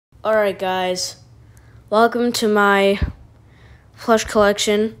Alright guys, welcome to my plush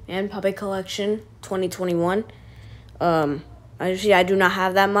collection and puppet collection 2021. I do not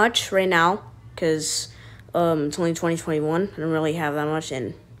have that much right now because it's only 2021. I don't really have that much,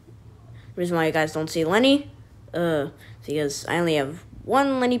 and the reason why you guys don't see Lenny because I only have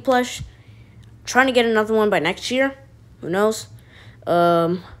one Lenny plush. I'm trying to get another one by next year. Who knows?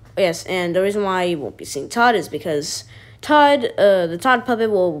 Yes, and the reason why you won't be seeing Todd is because Todd, the Todd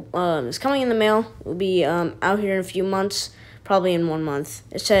puppet is coming in the mail. Will be out here in a few months, probably in 1 month.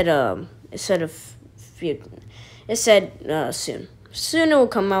 It said soon. Soon it will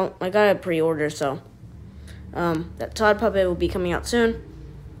come out. I got a pre-order, so that Todd puppet will be coming out soon.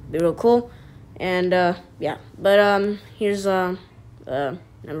 Be real cool, and yeah. But here's number. All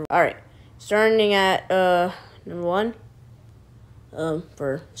right, starting at number 1.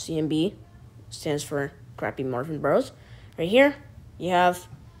 For CMB, stands for Crappy Marvin Bros. Right here, you have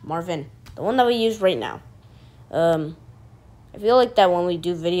Marvin, the one that we use right now. I feel like that when we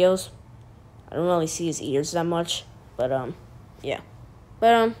do videos, I don't really see his ears that much, but yeah.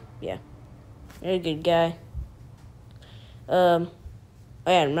 Yeah, very good guy. Oh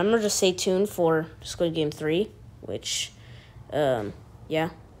yeah, remember to stay tuned for Squid Game 3, which, yeah,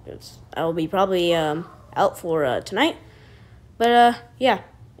 I will be probably out for tonight. But yeah,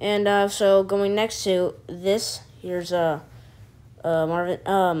 and so going next to this, here's Marvin.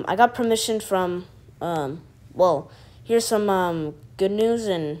 I got permission from well, here's some good news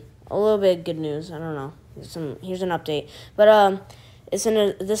and a little bit of good news. I don't know. Here's an update, but this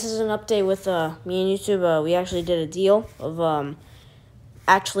is an update with me and YouTube. We actually did a deal of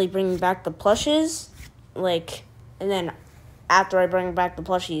actually bringing back the plushes, and then after I bring back the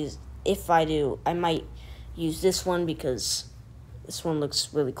plushies, if I do, I might use this one because this one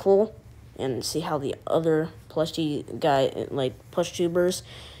looks really cool, and see how the other plushie guy, plush tubers,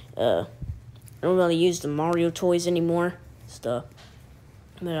 I don't really use the Mario toys anymore, stuff.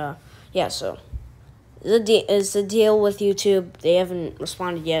 But yeah, so it's a deal with YouTube. They haven't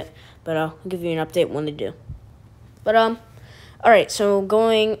responded yet, but I'll give you an update when they do. But all right, so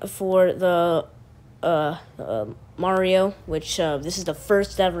going for the Mario, which this is the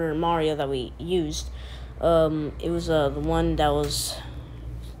first ever Mario that we used. It was the one that was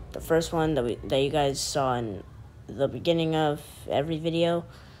the first one that you guys saw in the beginning of every video,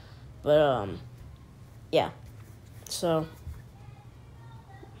 but yeah. So,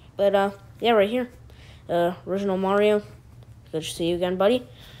 but yeah, right here, original Mario. Good to see you again, buddy.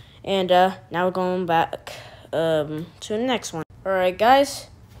 And now we're going back to the next one. All right, guys,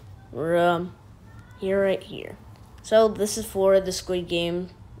 we're here right here. So this is for the Squid Game.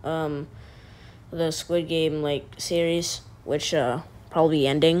 The Squid Game series, which probably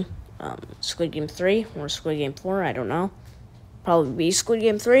ending Squid Game 3 or Squid Game 4, I don't know. Probably be Squid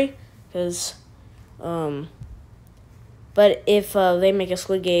Game 3, because but if they make a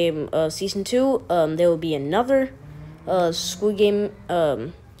Squid Game season 2, there will be another Squid Game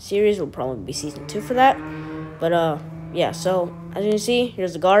series. Will probably be season 2 for that. But yeah, so as you can see,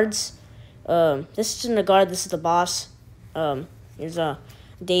 here's the guards. This isn't the guard, this is the boss. Here's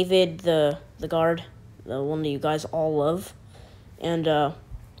David, the guard, the one that you guys all love, and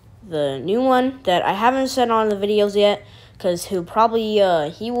the new one that I haven't said on the videos yet, because he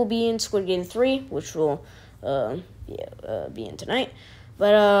will be in Squid Game 3, which will be in tonight.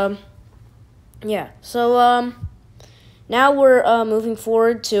 But yeah, so now we're moving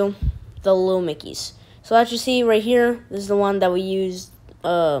forward to the Little Mickeys. So as you see right here, this is the one that we used,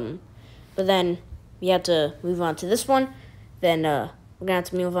 but then we had to move on to this one. Then we're going to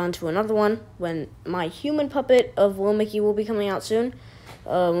have to move on to another one when my human puppet of Little Mickey will be coming out soon.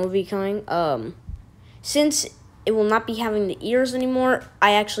 Since it will not be having the ears anymore,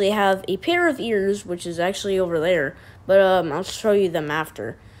 I actually have a pair of ears, which is actually over there. But I'll show you them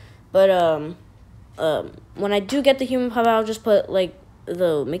after. But when I do get the human puppet, I'll just put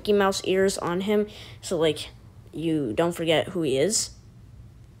the Mickey Mouse ears on him, so you don't forget who he is.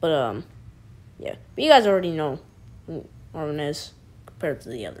 But yeah, but you guys already know who Marvin is compared to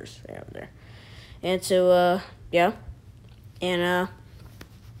the others right over there. And so yeah, and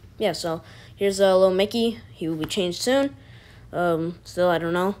yeah, so here's Little Mickey. He will be changed soon. Still I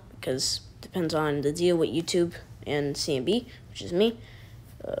don't know, because it depends on the deal with YouTube and CMB, which is me.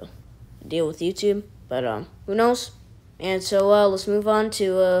 Deal with YouTube, but who knows. And so let's move on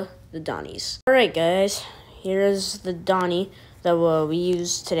to the Donnies. All right, guys, here is the Donnie that we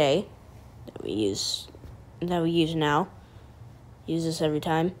use today. That we use now. Use this every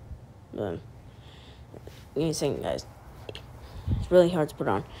time. Give me a second, guys. It's really hard to put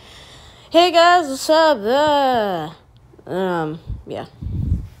on. Hey guys, what's up? Yeah.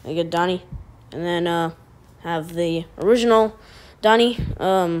 I get Donnie, and then have the original Donnie.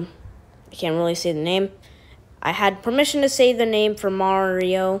 I can't really say the name. I had permission to say the name for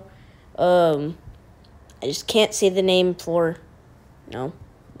Mario. I just can't say the name for,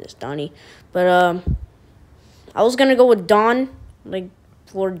 this Donnie. But I was gonna go with Don, like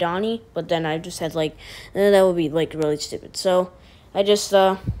for Donnie, but then I just had that would be really stupid. So I just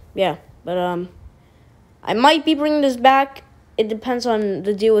yeah. But I might be bringing this back. It depends on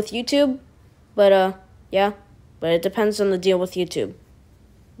the deal with YouTube. But yeah. But it depends on the deal with YouTube.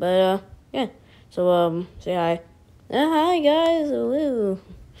 But yeah. So say hi. Hi guys. Woo.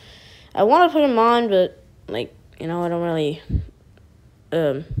 I want to put him on, but I don't really.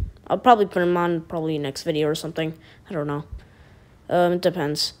 I'll probably put him on next video or something. I don't know. It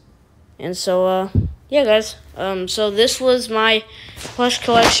depends. And so yeah, guys. So this was my plush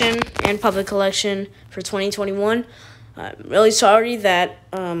collection and puppet collection for 2021. I'm really sorry that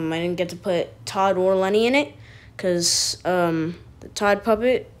I didn't get to put Todd or Lenny in it, because the Todd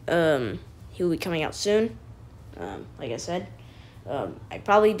puppet he will be coming out soon. Like I said, I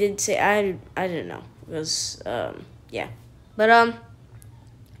probably did say I didn't know, because yeah, but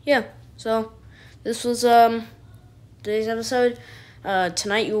yeah. So this was today's episode.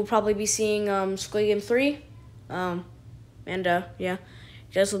 Tonight you will probably be seeing Squid Game 3. And yeah, you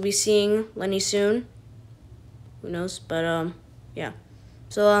guys will be seeing Lenny soon. Who knows? But yeah.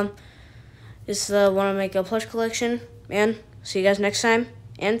 So just want to make a plush collection, and see you guys next time.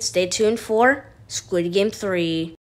 And stay tuned for Squid Game 3.